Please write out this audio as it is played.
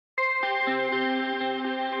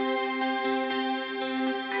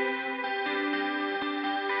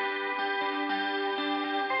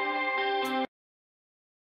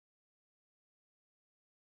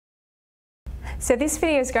So this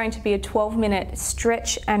video is going to be a 12-minute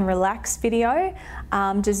stretch and relax video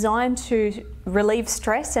designed to relieve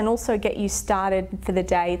stress and also get you started for the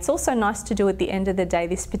day. It's also nice to do at the end of the day,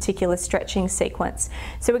 this particular stretching sequence.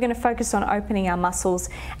 So we're going to focus on opening our muscles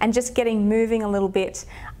and just getting moving a little bit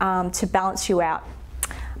to balance you out.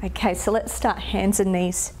 Okay, so let's start hands and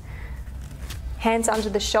knees. Hands under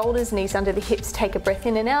the shoulders, knees under the hips. Take a breath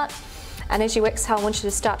in and out. And as you exhale, I want you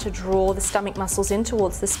to start to draw the stomach muscles in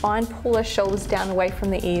towards the spine. Pull those shoulders down away from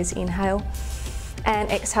the ears. Inhale. And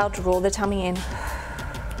exhale, draw the tummy in.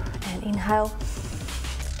 And inhale.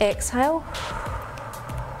 Exhale.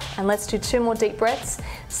 And let's do 2 more deep breaths.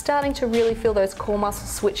 Starting to really feel those core muscles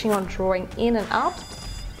switching on, drawing in and up.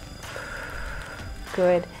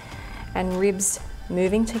 Good. And ribs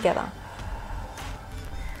moving together.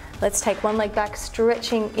 Let's take one leg back,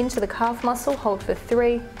 stretching into the calf muscle. Hold for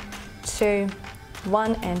 3, 2,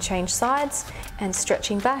 1, and change sides. And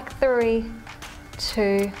stretching back, 3,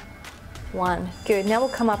 2, 1. Good. Now we'll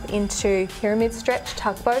come up into pyramid stretch.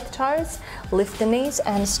 Tuck both toes, lift the knees,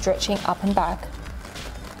 and stretching up and back.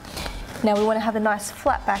 Now we want to have a nice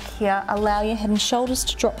flat back here. Allow your head and shoulders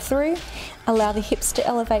to drop through. Allow the hips to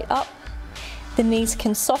elevate up. The knees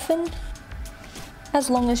can soften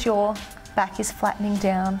as long as your back is flattening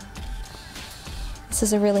down. This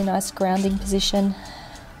is a really nice grounding position.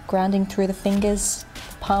 Grounding through the fingers,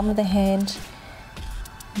 the palm of the hand,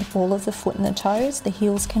 the ball of the foot and the toes. The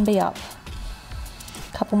heels can be up.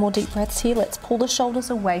 A couple more deep breaths here. Let's pull the shoulders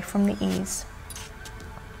away from the ears.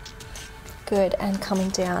 Good, and coming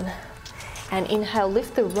down. And inhale,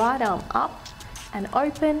 lift the right arm up and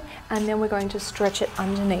open, and then we're going to stretch it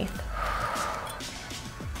underneath.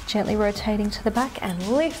 Gently rotating to the back and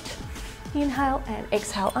lift. Inhale and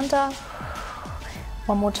exhale under.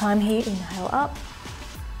 One more time here, inhale up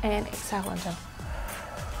and exhale under.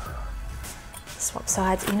 Swap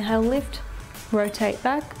sides, inhale, lift, rotate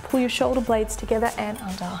back, pull your shoulder blades together and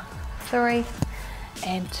under. 3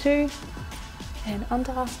 and 2 and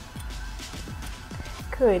under.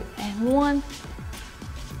 Good, and 1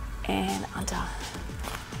 and under.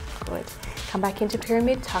 Good. Come back into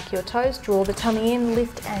pyramid, tuck your toes, draw the tummy in,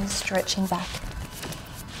 lift and stretching back.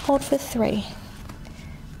 Hold for 3,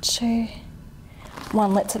 2,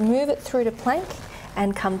 1. Let's move it through to plank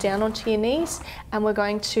and come down onto your knees. And we're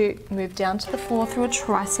going to move down to the floor through a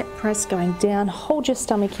tricep press, going down, hold your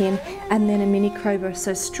stomach in, and then a mini cobra.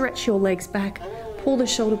 So stretch your legs back, pull the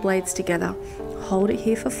shoulder blades together. Hold it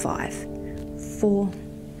here for 5, 4,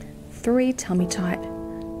 3, tummy tight,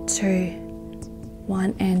 2,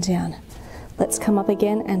 1, and down. Let's come up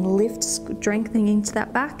again and lift, strengthening into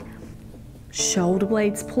that back. Shoulder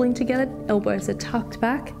blades pulling together, elbows are tucked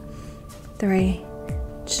back. 3,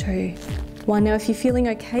 2, 1. Now if you're feeling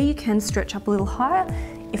okay, you can stretch up a little higher.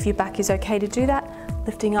 If your back is okay to do that,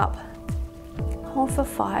 lifting up. Hold for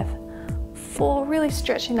 5, 4, really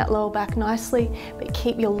stretching that lower back nicely, but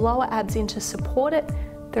keep your lower abs in to support it.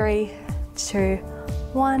 3, 2,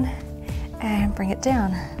 1, and bring it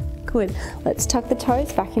down. Good. Let's tuck the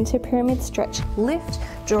toes back into pyramid stretch. Lift,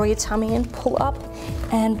 draw your tummy in, pull up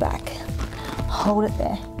and back. Hold it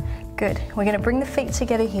there. Good. We're going to bring the feet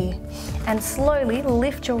together here and slowly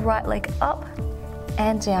lift your right leg up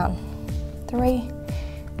and down. 3,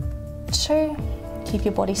 2, keep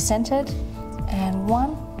your body centered, and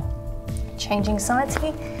 1. Changing sides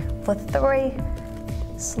here for 3,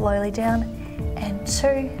 slowly down, and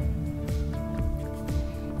 2,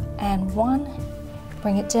 and 1.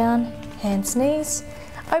 Bring it down, hands, knees,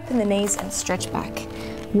 open the knees and stretch back.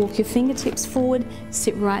 Walk your fingertips forward,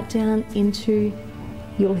 sit right down into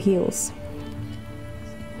your heels.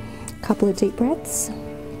 Couple of deep breaths.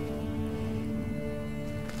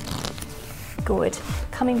 Good.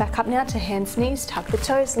 Coming back up now to hands, knees, tuck the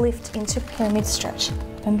toes, lift into pyramid stretch,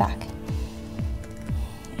 and back.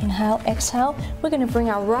 Inhale, exhale. We're going to bring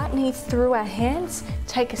our right knee through our hands.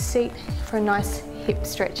 Take a seat for a nice hip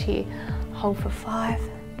stretch here. Hold for 5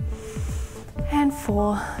 and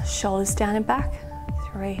 4, shoulders down and back.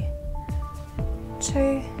 3,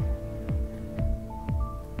 2,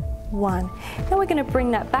 1. Now we're going to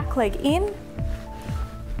bring that back leg in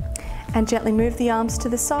and gently move the arms to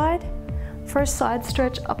the side for a side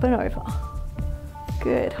stretch up and over.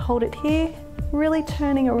 Good. Hold it here, really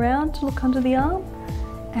turning around to look under the arm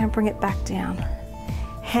and bring it back down.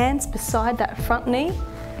 Hands beside that front knee.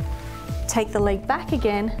 Take the leg back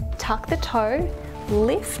again, tuck the toe,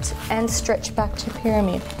 lift and stretch back to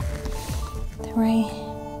pyramid. 3, 2,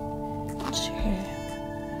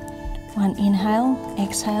 1. Inhale,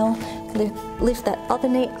 exhale, lift that other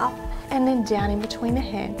knee up and then down in between the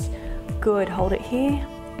hands. Good, hold it here.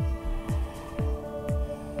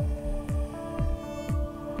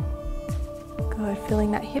 feeling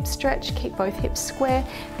that hip stretch. Keep both hips square.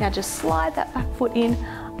 Now just slide that back foot in,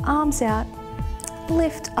 arms out,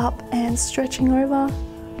 lift up and stretching over.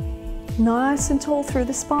 Nice and tall through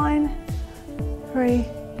the spine. 3,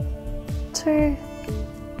 2,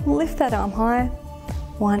 lift that arm high.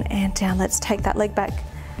 1 and down. Let's take that leg back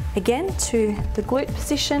again to the glute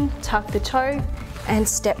position, tuck the toe and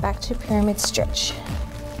step back to pyramid stretch.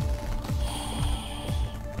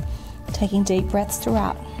 Taking deep breaths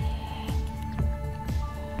throughout.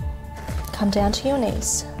 Come down to your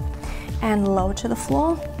knees and lower to the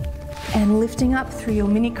floor and lifting up through your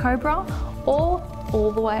mini cobra or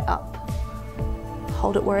all the way up.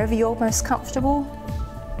 Hold it wherever you're most comfortable.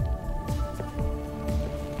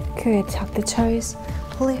 Good, tuck the toes,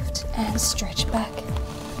 lift and stretch back.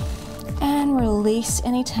 And release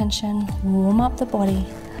any tension, warm up the body.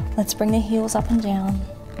 Let's bring the heels up and down.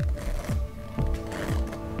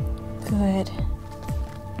 Good.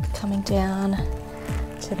 Coming down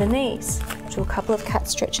to the knees. Do a couple of cat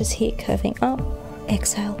stretches here, curving up.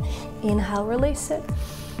 Exhale, inhale, release it.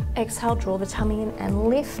 Exhale, draw the tummy in and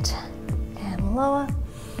lift and lower.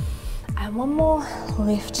 And one more,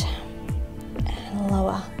 lift and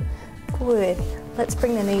lower. Good. Let's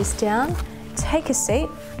bring the knees down. Take a seat.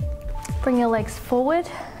 Bring your legs forward.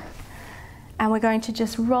 And we're going to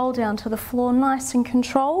just roll down to the floor nice and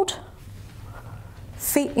controlled.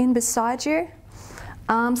 Feet in beside you.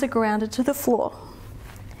 Arms are grounded to the floor.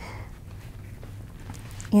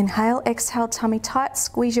 Inhale, exhale, tummy tight.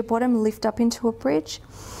 Squeeze your bottom, lift up into a bridge.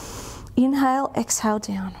 Inhale, exhale,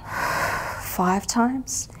 down. 5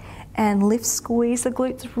 times. And lift, squeeze the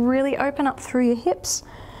glutes, really open up through your hips.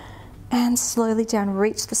 And slowly down,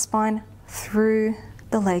 reach the spine through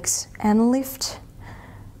the legs. And lift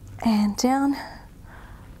and down.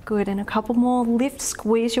 Good, and a couple more. Lift,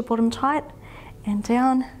 squeeze your bottom tight and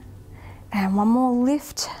down. And one more,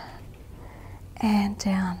 lift and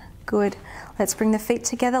down. Good. Let's bring the feet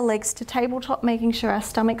together, legs to tabletop, making sure our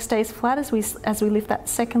stomach stays flat as we lift that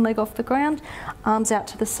second leg off the ground. Arms out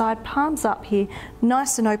to the side, palms up here,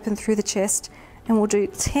 nice and open through the chest. And we'll do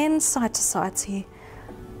 10 side to sides here.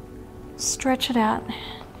 Stretch it out,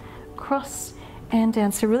 cross and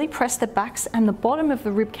down. So really press the backs and the bottom of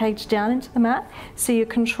the rib cage down into the mat so you're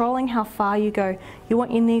controlling how far you go. You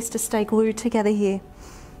want your knees to stay glued together here.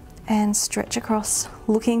 And stretch across,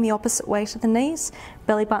 looking the opposite way to the knees,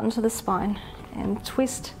 belly button to the spine. And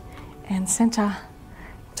twist and center,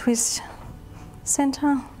 twist,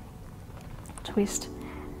 center, twist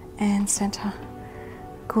and center.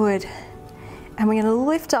 Good. And we're going to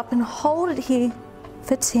lift up and hold it here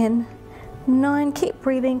for 10, 9, keep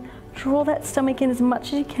breathing. Draw that stomach in as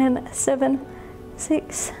much as you can. 7,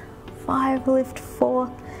 6, 5, lift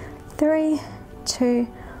 4, 3, 2,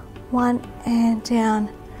 1 and down.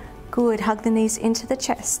 Good, hug the knees into the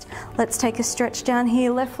chest. Let's take a stretch down here,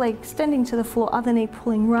 left leg extending to the floor, other knee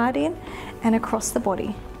pulling right in and across the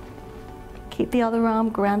body. Keep the other arm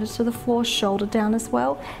grounded to the floor, shoulder down as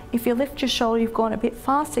well. If you lift your shoulder, you've gone a bit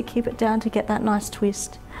faster, keep it down to get that nice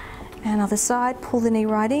twist. And other side, pull the knee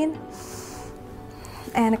right in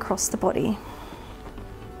and across the body.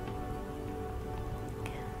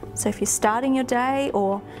 So if you're starting your day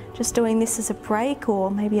or just doing this as a break or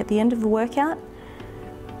maybe at the end of the workout,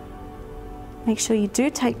 make sure you do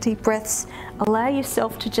take deep breaths. Allow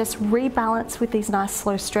yourself to just rebalance with these nice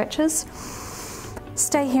slow stretches.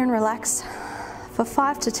 Stay here and relax for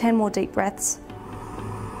 5 to 10 more deep breaths.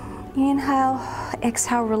 Inhale,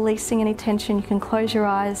 exhale, releasing any tension. You can close your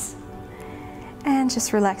eyes and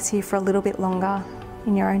just relax here for a little bit longer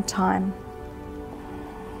in your own time.